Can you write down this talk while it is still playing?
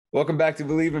Welcome back to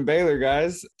Believe in Baylor,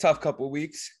 guys. Tough couple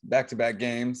weeks, back-to-back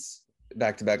games,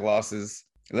 back-to-back losses.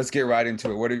 Let's get right into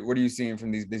it. What are you seeing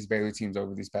from these Baylor teams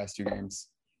over these past two games?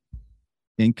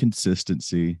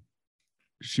 Inconsistency,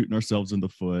 shooting ourselves in the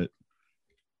foot.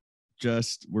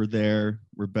 Just we're there,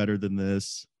 we're better than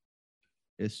this.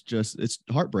 It's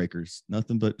heartbreakers,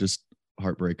 nothing but just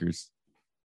heartbreakers.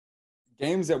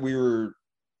 Games that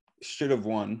should have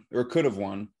won or could have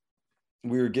won.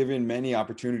 We were given many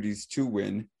opportunities to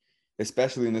win,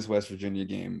 especially in this West Virginia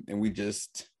game, and we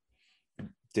just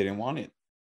didn't want it.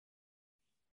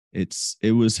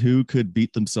 It was who could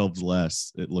beat themselves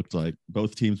less. It looked like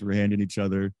both teams were handing each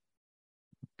other.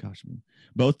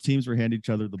 Both teams were handing each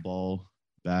other the ball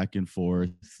back and forth.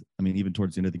 I mean, even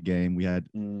towards the end of the game, we had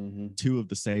two of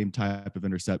the same type of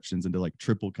interceptions into like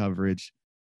triple coverage.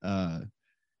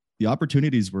 The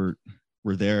opportunities were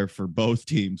there for both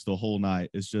teams the whole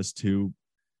night. It's just who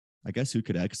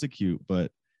could execute.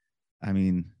 But I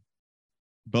mean,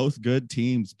 both good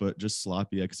teams, but just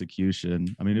sloppy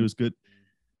execution. I mean, it was good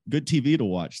TV to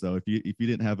watch though. If you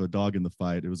didn't have a dog in the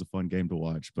fight, it was a fun game to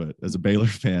watch. But as a Baylor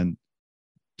fan,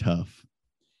 tough.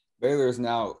 Baylor is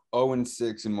now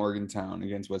 0-6 in Morgantown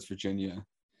against West Virginia,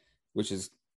 which is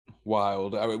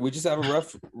wild. We just have a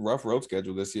rough road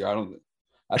schedule this year.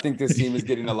 I think this team is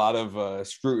getting a lot of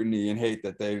scrutiny and hate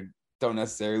that they don't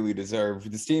necessarily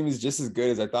deserve. This team is just as good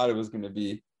as I thought it was going to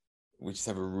be. We just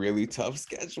have a really tough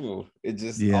schedule.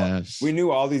 We knew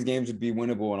all these games would be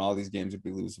winnable and all these games would be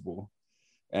losable.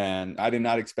 And I did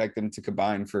not expect them to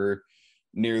combine for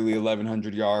nearly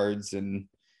 1,100 yards and,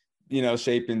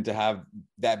 Shapen to have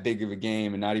that big of a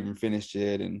game and not even finish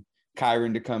it, and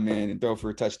Kyron to come in and throw for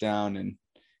a touchdown. And,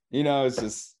 it's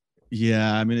just.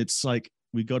 Yeah, I mean, it's like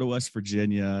we go to West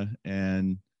Virginia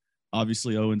and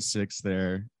obviously 0-6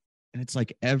 there. And it's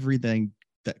like everything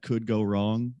that could go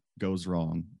wrong goes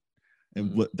wrong.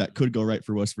 And what that could go right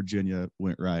for West Virginia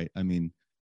went right. I mean,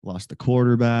 lost the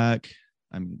quarterback.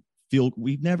 I mean,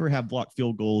 we never have blocked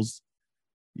field goals,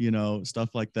 stuff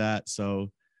like that. So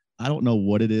I don't know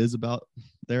what it is about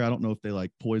there. I don't know if they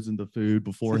like poisoned the food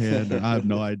beforehand. I have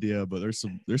no idea, but there's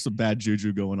some bad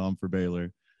juju going on for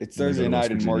Baylor. It's Thursday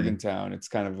night in Morgantown. It's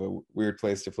kind of a weird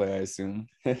place to play, I assume.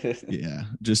 Yeah,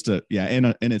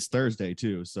 and it's Thursday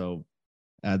too. So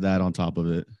add that on top of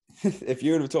it. If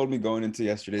you would have told me going into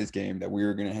yesterday's game that we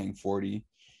were going to hang 40,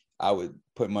 I would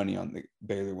put money on the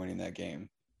Baylor winning that game.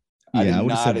 Yeah, I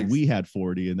would have said we had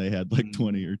 40 and they had like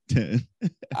 20 or 10.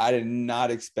 I did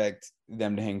not expect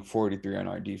them to hang 43 on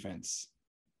our defense.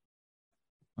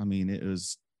 I mean, it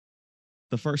was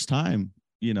the first time,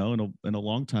 in a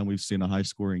long time we've seen a high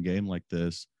scoring game like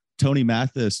this. Tony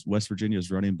Mathis, West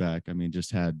Virginia's running back, I mean,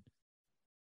 just had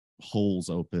holes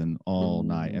open all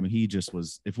night. I mean, he just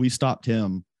was, if we stopped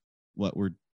him,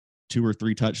 we're 2 or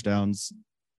 3 touchdowns,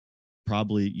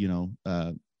 probably,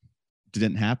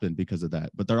 didn't happen because of that.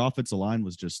 But their offensive line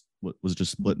was just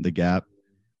splitting the gap.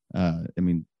 I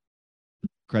mean,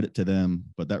 credit to them,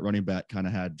 but that running back kind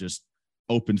of had just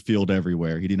open field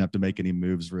everywhere. He didn't have to make any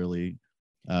moves really.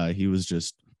 It was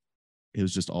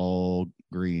just all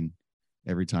green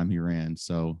every time he ran.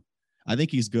 So I think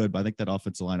he's good, but I think that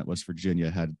offensive line at West Virginia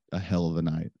had a hell of a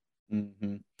night.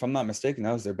 Mm-hmm. If I'm not mistaken,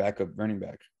 that was their backup running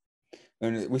back.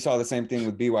 And we saw the same thing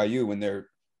with BYU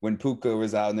when Puka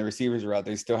was out and the receivers were out,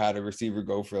 they still had a receiver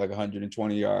go for like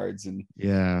 120 yards. And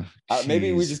yeah,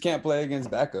 maybe we just can't play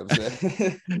against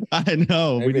backups. I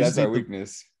know. Maybe that's our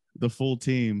weakness. The full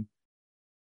team.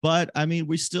 But I mean,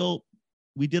 we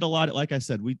did a lot of, like I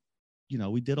said, we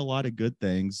did a lot of good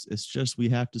things. It's just, we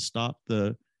have to stop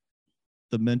the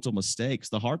mental mistakes.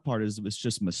 The hard part is it's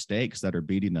just mistakes that are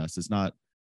beating us. It's not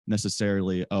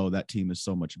necessarily, oh, that team is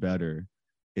so much better.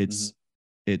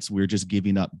 We're just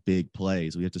giving up big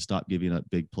plays. We have to stop giving up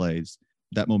big plays.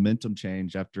 That momentum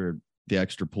change after the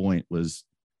extra point was,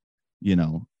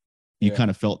 kind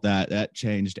of felt that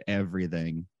changed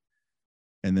everything.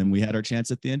 And then we had our chance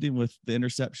at the ending with the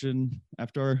interception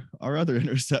after our other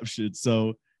interception.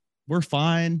 So we're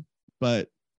fine, but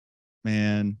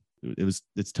man,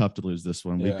 it's tough to lose this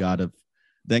one. Yeah.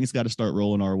 Things got to start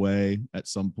rolling our way at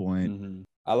some point.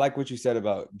 I like what you said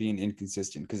about being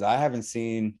inconsistent, because I haven't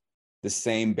seen the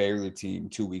same Baylor team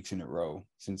 2 weeks in a row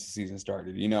since the season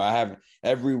started. I haven't.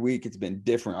 Every week it's been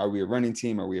different. Are we a running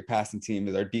team? Are we a passing team?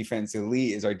 Is our defense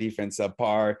elite? Is our defense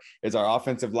subpar? Is our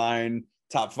offensive line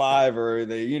top 5? Or are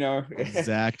they,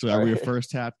 Exactly. Are we a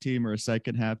first half team or a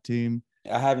second half team?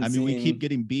 We keep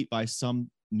getting beat by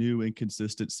some new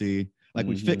inconsistency. Like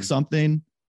we fix something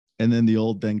and then the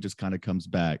old thing just kind of comes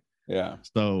back. Yeah.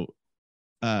 So,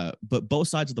 but both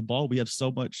sides of the ball, we have so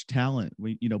much talent.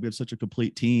 We have such a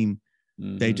complete team.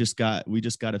 we just got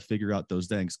to figure out those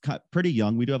things. Pretty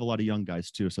young. We do have a lot of young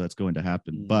guys too, so that's going to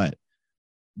happen. But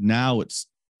now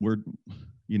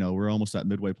we're almost at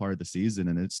midway part of the season,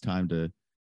 and it's time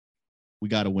we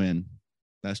got to win.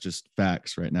 That's just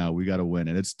facts right now. We got to win,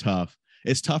 and it's tough.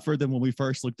 It's tougher than when we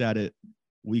first looked at it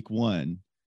week 1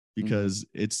 because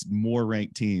it's more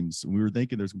ranked teams. We were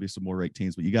thinking there's gonna be some more ranked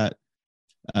teams, but you got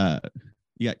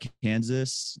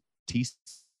Kansas,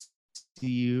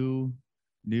 TCU,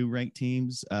 new ranked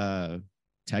teams.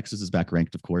 Texas is back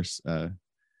ranked, of course.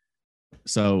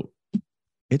 So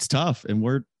it's tough, and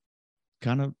we're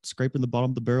kind of scraping the bottom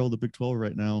of the barrel of the Big 12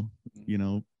 right now.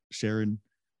 Sharing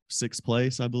 6th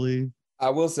place, I believe. I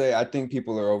will say, I think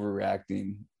people are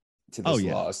overreacting to this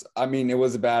loss. I mean, it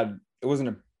wasn't a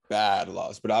bad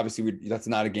loss, but obviously that's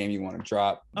not a game you want to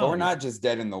drop. But we're not just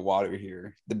dead in the water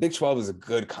here. The Big 12 is a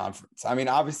good conference. I mean,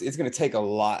 obviously it's going to take a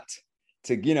lot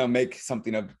to, make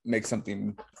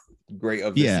something great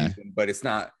of the season, but it's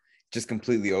not just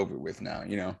completely over with now,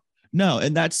 No,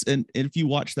 and if you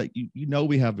watch that,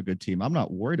 we have a good team. I'm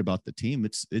not worried about the team.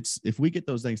 It's if we get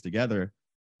those things together,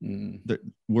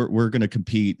 we're going to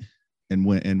compete and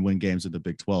win games in the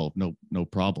Big 12. No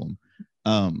problem.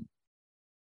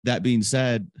 That being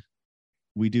said,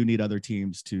 we do need other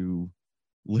teams to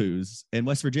lose, and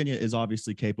West Virginia is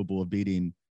obviously capable of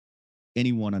beating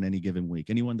anyone on any given week.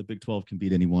 Anyone in the Big 12 can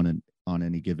beat anyone on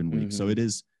any given week. So it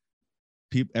is.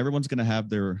 Everyone's going to have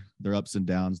their ups and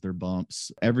downs, their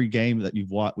bumps. Every game that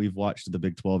we've watched in the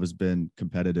Big 12 has been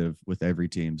competitive with every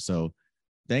team. So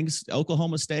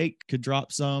Oklahoma State could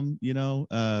drop some,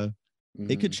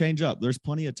 it could change up. There's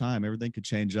plenty of time. Everything could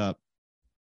change up.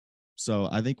 So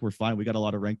I think we're fine. We got a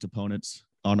lot of ranked opponents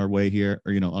on our way here,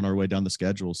 or, on our way down the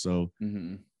schedule. So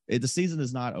the season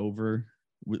is not over.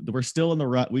 We're still in the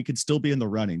run. We could still be in the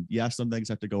running. Yeah, some things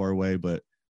have to go our way, but,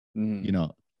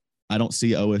 I don't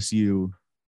see OSU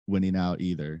winning out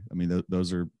either. I mean,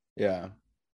 those are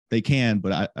they can,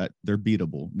 but they're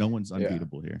beatable. No one's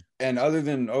unbeatable here. And other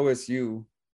than OSU,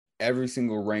 every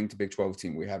single ranked Big 12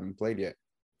 team we haven't played yet.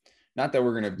 Not that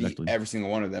we're going to beat every single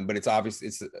one of them, but it's obvious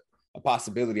it's a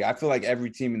possibility. I feel like every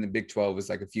team in the Big 12 is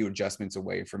like a few adjustments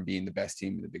away from being the best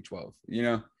team in the Big 12,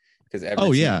 because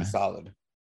every team is solid.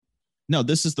 No,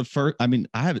 this is the first. I mean,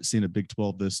 I haven't seen a Big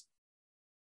 12 this.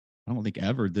 I don't think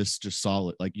ever this just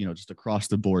solid, like, just across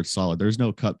the board solid. There's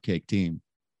no cupcake team.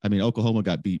 I mean, Oklahoma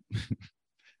got beat.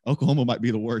 Oklahoma might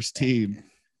be the worst team.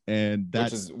 And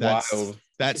that's wild.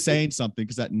 That's saying something,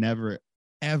 because that never,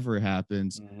 ever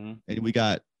happens. And we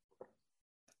got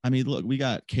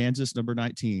Kansas, number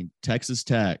 19, Texas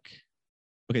Tech.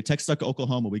 Okay, Texas Tech,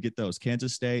 Oklahoma. We get those.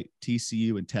 Kansas State,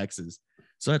 TCU, and Texas.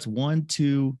 So that's 1,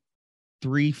 2,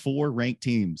 3, 4 ranked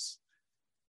teams.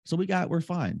 So we're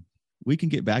fine. We can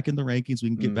get back in the rankings. We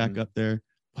can get back up there.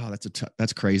 Wow,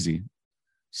 that's crazy.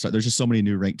 So there's just so many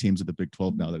new ranked teams in the Big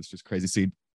 12 now. That's just crazy. See,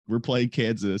 we're playing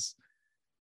Kansas,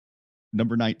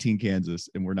 number 19 Kansas,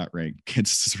 and we're not ranked.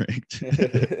 Kansas is ranked.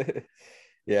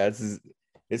 Yeah,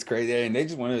 it's crazy. And they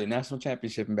just won a national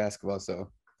championship in basketball.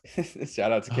 So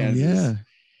shout out to Kansas. Yeah,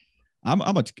 I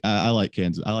like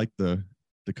Kansas. I like the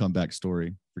comeback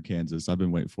story for Kansas. I've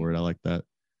been waiting for it. I like that.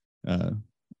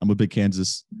 I'm a big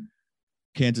Kansas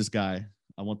guy.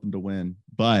 I want them to win,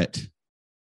 but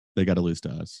they got to lose to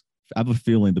us. I have a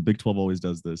feeling the Big 12 always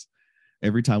does this.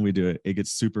 Every time we do it, it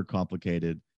gets super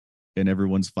complicated, and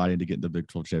everyone's fighting to get in the Big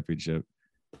 12 championship.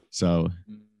 So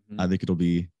I think it'll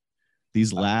be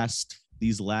these last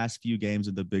few games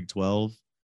in the Big 12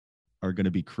 are going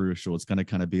to be crucial. It's going to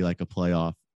kind of be like a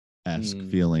playoff-esque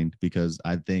feeling, because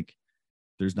I think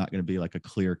there's not going to be like a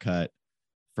clear cut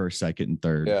first, second, and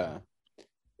third. Yeah.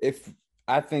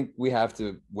 I think we have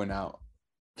to win out.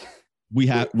 We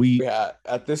at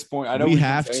this point, I know we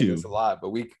have been saying this a lot,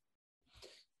 but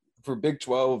for Big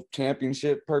 12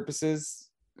 championship purposes,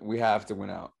 we have to win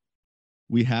out.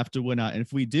 We have to win out. And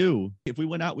if we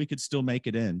win out, we could still make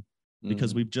it in,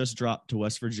 because we've just dropped to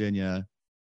West Virginia.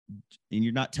 And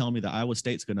you're not telling me that Iowa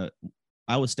State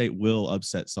will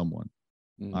upset someone.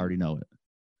 I already know it.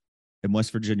 And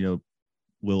West Virginia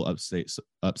will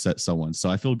upset someone. So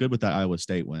I feel good with that Iowa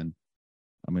State win.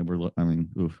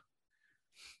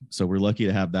 So we're lucky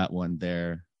to have that one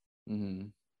there. The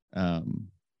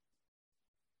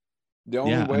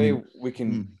only way we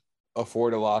can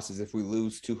afford a loss is if we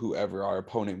lose to whoever our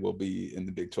opponent will be in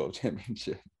the Big 12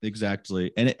 championship.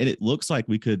 Exactly. And it looks like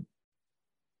it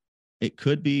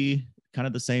could be kind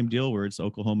of the same deal where it's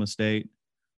Oklahoma State,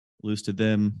 lose to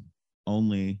them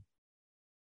only.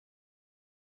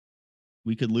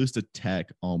 We could lose to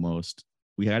Tech almost.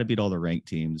 We had to beat all the ranked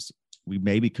teams. We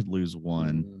maybe could lose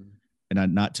one,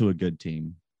 and not to a good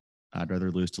team. I'd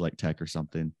rather lose to like Tech or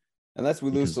something. Unless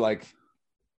we lose to like,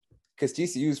 because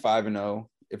TCU's 5-0.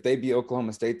 If they beat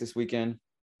Oklahoma State this weekend,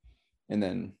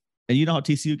 and you know how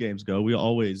TCU games go. We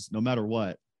always, no matter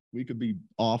what, we could be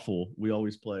awful. We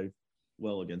always play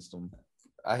well against them.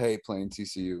 I hate playing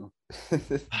TCU.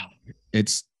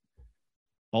 It's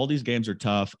all these games are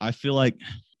tough. I feel like,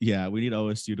 yeah, we need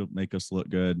OSU to make us look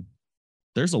good.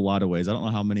 There's a lot of ways. I don't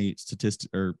know how many statistics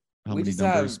or how many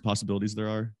numbers, possibilities there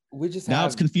are.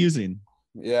 It's confusing.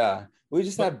 Yeah. We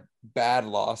just have bad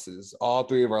losses. All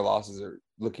three of our losses are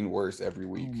looking worse every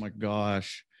week. Oh my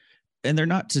gosh. And they're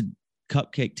not to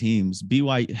cupcake teams.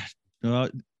 BYU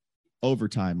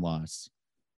overtime loss.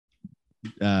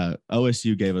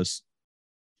 OSU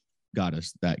got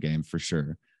us that game for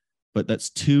sure. But that's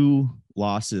 2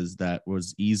 losses that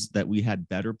we had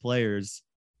better players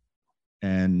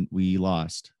and we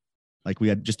lost. Like we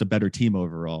had just a better team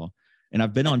overall. And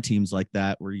I've been on teams like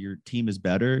that where your team is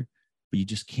better, but you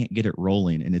just can't get it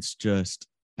rolling. And it's just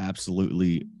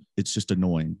it's just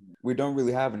annoying. We don't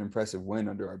really have an impressive win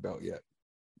under our belt yet.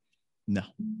 No.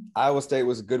 Iowa State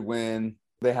was a good win.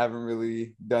 They haven't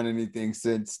really done anything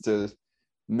since to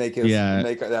make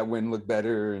that win look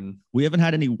better. And we haven't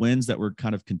had any wins that were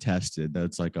kind of contested.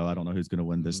 That's like, oh, I don't know who's going to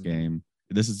win this game.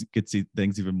 This gets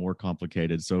things even more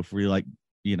complicated. So if we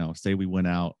say we win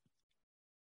out,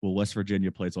 well, West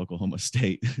Virginia plays Oklahoma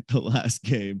State the last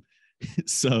game.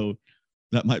 So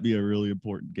that might be a really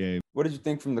important game. What did you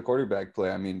think from the quarterback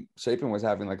play? I mean, Shapen was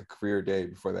having like a career day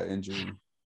before that injury.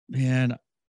 Man,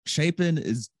 Shapen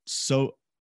is so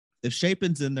 – if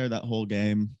Shapen's in there that whole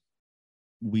game,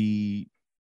 we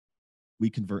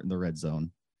convert in the red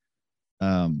zone.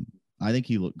 I think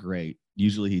he looked great.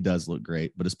 Usually he does look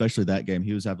great, but especially that game,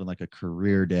 he was having like a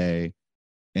career day.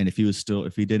 And if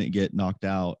he didn't get knocked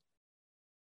out,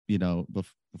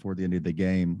 before the end of the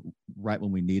game, right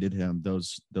when we needed him,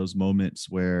 those moments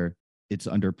where it's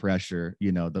under pressure,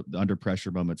 the under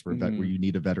pressure moments where you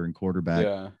need a veteran quarterback.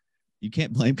 Yeah. You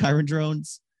can't blame Kyron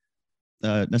Drones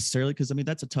necessarily, because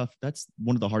that's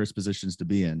one of the hardest positions to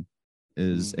be in,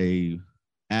 is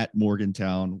at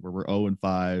Morgantown where we're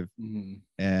 0-5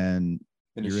 and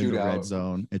you're in the red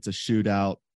zone. It's a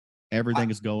shootout.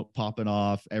 Everything is popping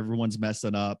off. Everyone's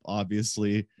messing up,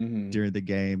 obviously, during the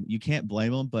game. You can't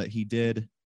blame him, but he did,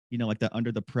 like that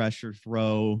under the pressure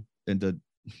throw into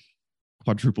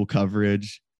quadruple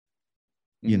coverage.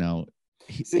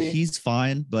 He's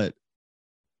fine, but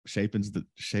Shapen's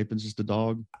just the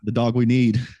dog we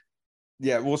need.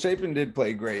 Yeah, well, Shapen did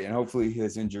play great, and hopefully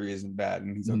his injury isn't bad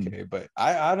and he's okay. But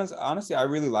I honestly, I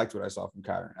really liked what I saw from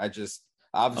Kyron.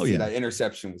 Obviously, that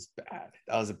interception was bad.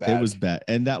 That was It was bad,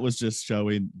 and that was just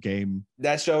showing game.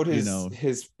 That showed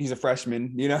his he's a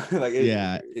freshman.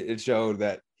 It showed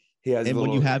that he has. And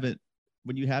when you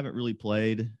haven't really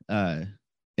played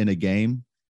in a game,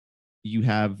 you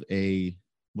have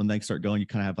when they start going, you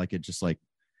kind of have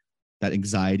that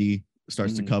anxiety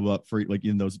starts to come up for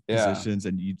in those positions,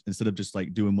 and you, instead of just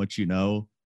doing what you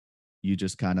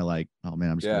just kind of oh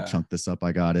man, I'm just gonna chunk this up.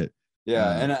 I got it.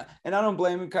 Yeah, and I don't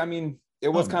blame him. I mean, it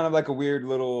was kind of like a weird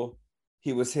little.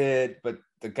 He was hit, but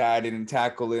the guy didn't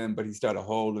tackle him, but he started a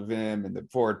hold of him, and the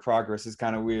forward progress is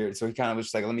kind of weird. So he kind of was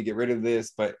just let me get rid of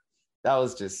this. But that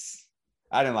was just,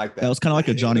 I didn't like that. That was kind of like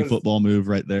a Johnny football move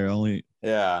right there.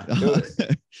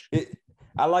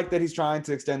 I like that he's trying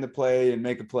to extend the play and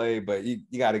make a play, but you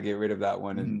got to get rid of that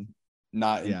one and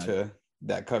not into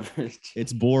that coverage.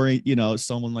 It's boring.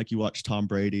 Someone like you watch Tom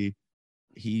Brady,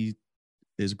 he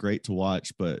is great to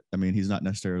watch, but I mean, he's not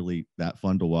necessarily that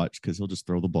fun to watch because he'll just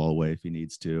throw the ball away if he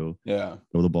needs to. Yeah.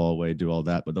 Throw the ball away, do all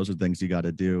that. But those are things you got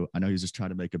to do. I know he's just trying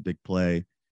to make a big play,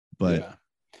 but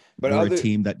we're a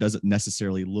team that doesn't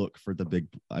necessarily look for the big,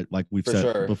 like we've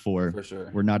said before. For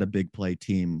sure. We're not a big play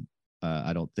team.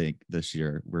 I don't think this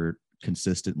year we're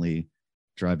consistently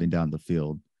driving down the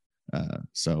field.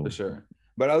 So for sure.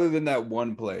 But other than that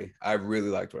one play, I really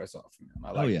liked what I saw from him.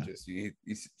 I like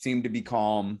he seemed to be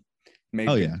calm, made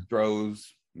good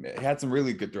throws. He had some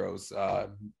really good throws.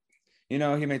 He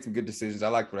made some good decisions. I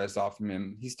liked what I saw from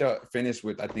him. He still finished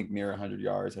with, I think, near 100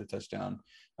 yards, had a touchdown.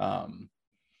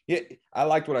 I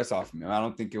liked what I saw from him. I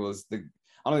don't think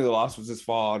the loss was his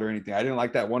fault or anything. I didn't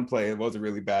like that one play. It was a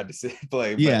really bad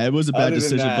play. Yeah, it was a bad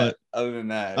decision. But other than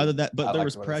that, but there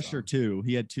was pressure too.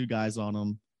 He had 2 guys on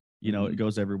him. It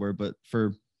goes everywhere. But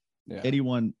for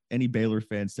any Baylor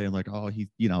fan saying oh, he,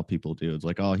 people do. It's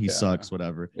oh, he sucks,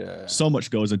 whatever. Yeah. So much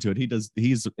goes into it.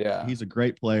 He's a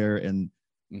great player, and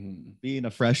being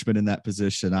a freshman in that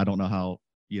position, I don't know how,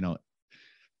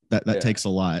 that takes a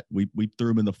lot. We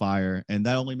threw him in the fire, and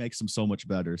that only makes him so much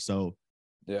better. So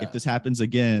if this happens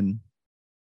again,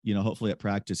 hopefully at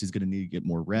practice, he's going to need to get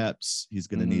more reps. He's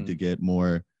going to need to get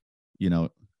more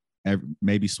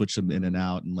maybe switch him in and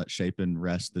out and let Shapen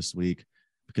rest this week,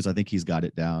 because I think he's got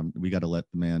it down. We got to let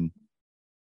the man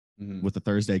with a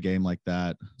Thursday game like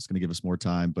that. It's going to give us more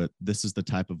time, but this is the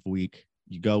type of week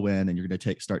you go in and you're going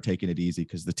to start taking it easy,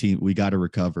 because the team, we got to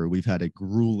recover. We've had a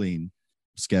grueling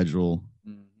schedule.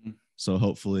 So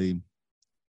hopefully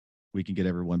we can get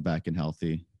everyone back and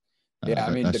healthy. Yeah,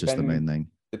 I mean, that's just the main thing.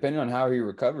 Depending on how he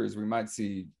recovers, we might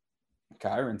see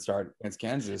Kyron start against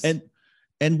Kansas.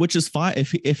 And which is fine if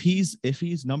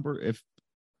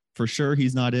for sure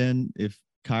he's not in, if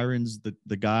Kyron's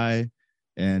the guy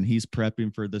and he's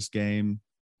prepping for this game.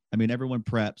 I mean, everyone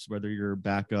preps, whether you're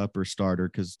backup or starter,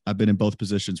 because I've been in both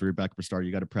positions where you're backup or starter,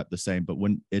 you got to prep the same. But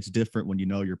when it's different, when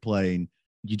you're playing,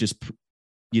 you just,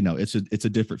 it's a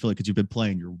different feeling, because you've been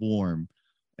playing, you're warm,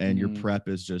 and your prep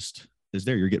is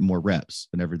there. You're getting more reps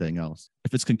and everything else.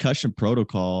 If it's concussion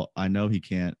protocol, I know he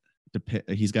can't.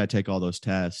 He's got to take all those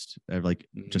tests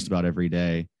just about every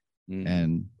day,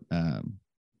 and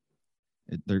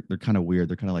they're kind of weird.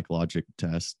 They're kind of like logic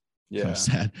tests. Yeah, kind of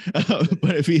sad.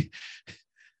 But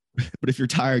if you're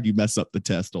tired, you mess up the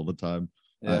test all the time.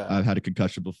 Yeah. I've had a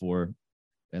concussion before,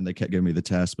 and they kept giving me the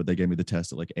test, but they gave me the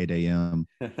test at like 8 a.m.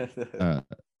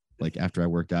 Like after I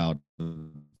worked out.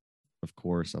 Of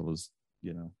course, I was,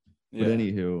 But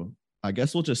anywho, I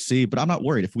guess we'll just see. But I'm not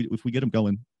worried if we get him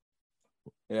going.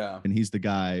 Yeah, and he's the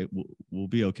guy. We'll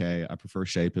be okay. I prefer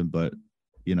Shapen, but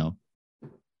we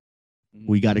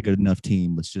got a good enough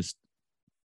team. Let's just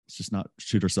not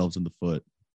shoot ourselves in the foot.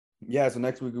 Yeah, so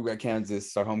next week we got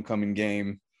Kansas, our homecoming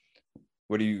game.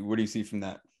 What do you see from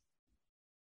that?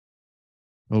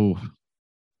 Oh,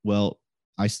 well,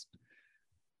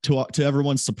 to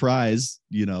everyone's surprise,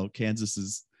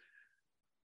 Kansas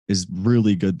is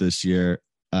really good this year.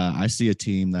 I see a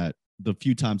team that the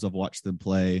few times I've watched them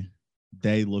play,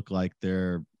 they look like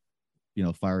they're,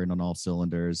 firing on all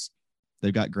cylinders.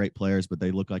 They've got great players, but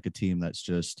they look like a team that's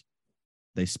just,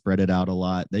 they spread it out a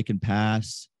lot. They can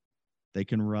pass. They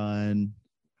can run.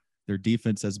 Their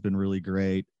defense has been really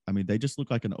great. I mean, they just look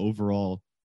like an overall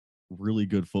really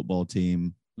good football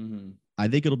team. I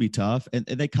think it'll be tough. And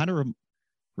they kind of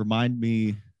remind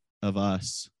me of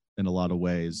us in a lot of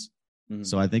ways.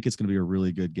 So I think it's going to be a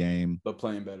really good game. But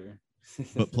playing better.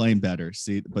 But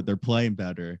they're playing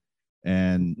better.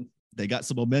 And they got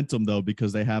some momentum, though,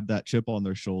 because they have that chip on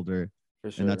their shoulder.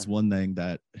 For sure. And that's one thing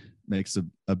that makes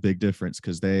a big difference,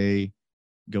 because they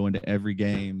go into every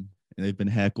game and they've been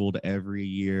heckled every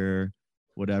year,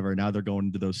 whatever. Now they're going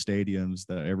into those stadiums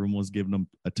that everyone was giving them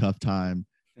a tough time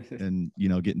and,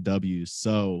 getting W's.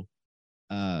 So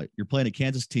you're playing a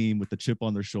Kansas team with the chip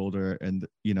on their shoulder, and,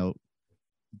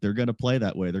 they're going to play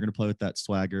that way. They're going to play with that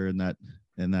swagger and that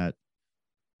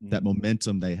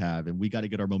momentum they have. And we got to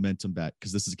get our momentum back,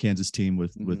 because this is a Kansas team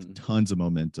with tons of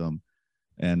momentum.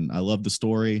 And I love the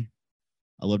story.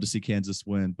 I love to see Kansas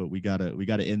win, but we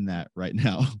gotta end that right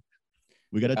now.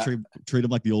 We gotta treat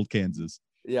them like the old Kansas.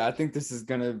 Yeah, I really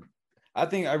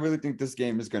think this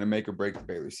game is gonna make or break the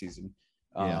Baylor season.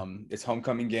 It's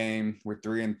homecoming game. We're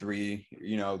 3-3.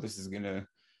 This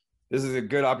is a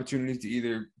good opportunity to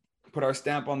either put our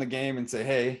stamp on the game and say,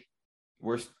 hey,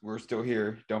 we're still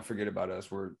here. Don't forget about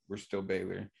us. We're still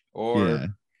Baylor. Or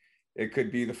it could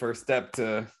be the first step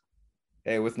to,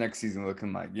 hey, what's next season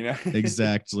looking like?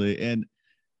 Exactly.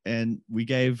 And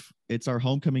it's our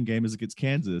homecoming game as against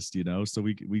Kansas, so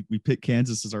we pick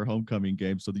Kansas as our homecoming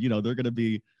game. So, they're going to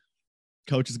be,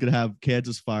 coach is going to have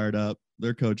Kansas fired up.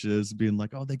 Their coaches being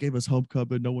like, oh, they gave us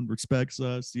homecoming. No one respects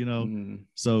us,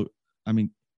 So, I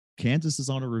mean, Kansas is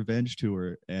on a revenge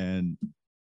tour, and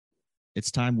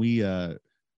it's time we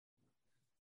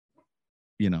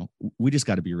just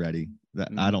got to be ready.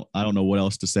 I don't know what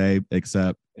else to say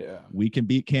except we can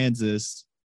beat Kansas.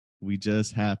 We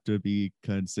just have to be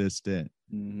consistent.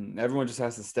 Everyone just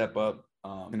has to step up.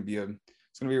 It's gonna be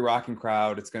a rocking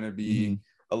crowd. It's gonna be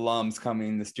alums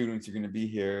coming. The students are gonna be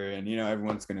here, and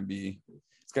everyone's gonna be.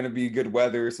 It's gonna be good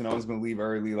weather, so no one's gonna leave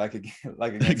early like against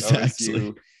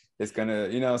OSU. It's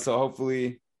gonna, so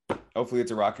hopefully it's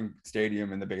a rocking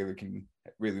stadium, and the Baylor can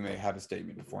really have a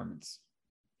statement performance.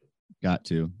 Got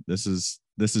to. This is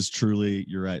truly,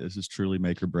 you're right. This is truly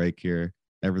make or break here.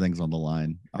 Everything's on the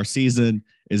line. Our season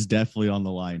is definitely on the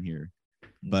line here.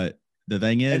 But the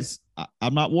thing is,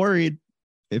 I'm not worried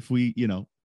if we,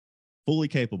 fully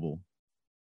capable.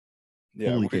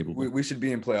 Yeah, we should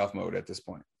be in playoff mode at this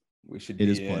point. We should be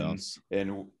playoffs.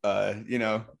 And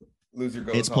loser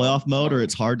goes It's home. Playoff mode, or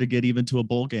it's hard to get even to a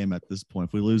bowl game at this point.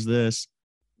 If we lose this,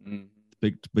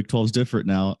 Big 12 is different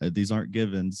now. These aren't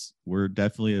givens. We're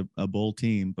definitely a bowl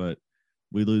team, but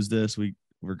we lose this,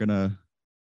 we're gonna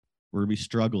be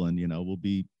struggling. We'll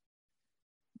be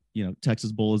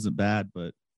Texas Bowl isn't bad,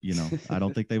 but I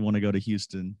don't think they want to go to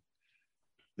Houston.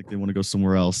 I think they want to go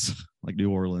somewhere else, like New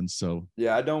Orleans. So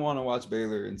yeah, I don't want to watch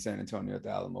Baylor in San Antonio at the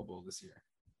Alamo Bowl this year.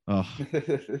 Oh,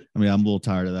 I mean, I'm a little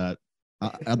tired of that.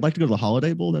 I'd like to go to the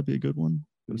Holiday Bowl. That'd be a good one.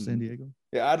 Go to San Diego.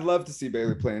 Yeah, I'd love to see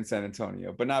Baylor play in San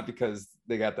Antonio, but not because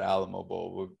they got the Alamo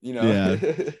Bowl. Yeah,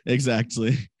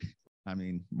 exactly. I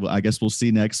mean, well, I guess we'll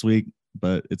see next week,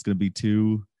 but it's going to be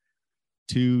two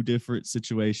different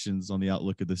situations on the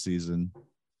outlook of the season,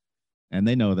 and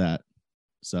they know that.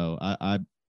 So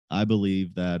I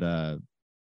believe that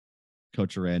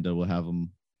Coach Aranda will have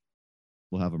them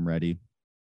ready.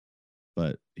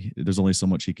 But there's only so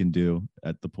much he can do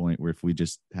at the point where if we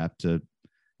just have to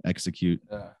execute.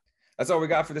 Yeah. That's all we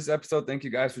got for this episode. Thank you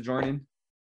guys for joining.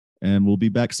 And we'll be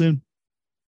back soon.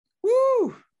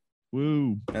 Woo!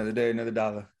 Woo. Another day, another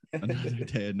dollar. Another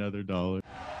day, another dollar.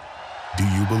 Do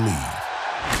you believe?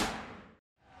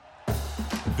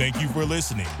 Thank you for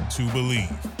listening to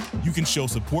Believe. You can show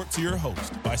support to your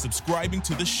host by subscribing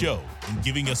to the show and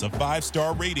giving us a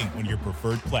 5-star rating on your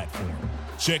preferred platform.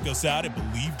 Check us out at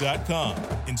Believe.com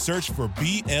and search for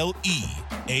BLEAV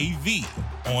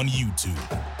on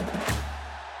YouTube.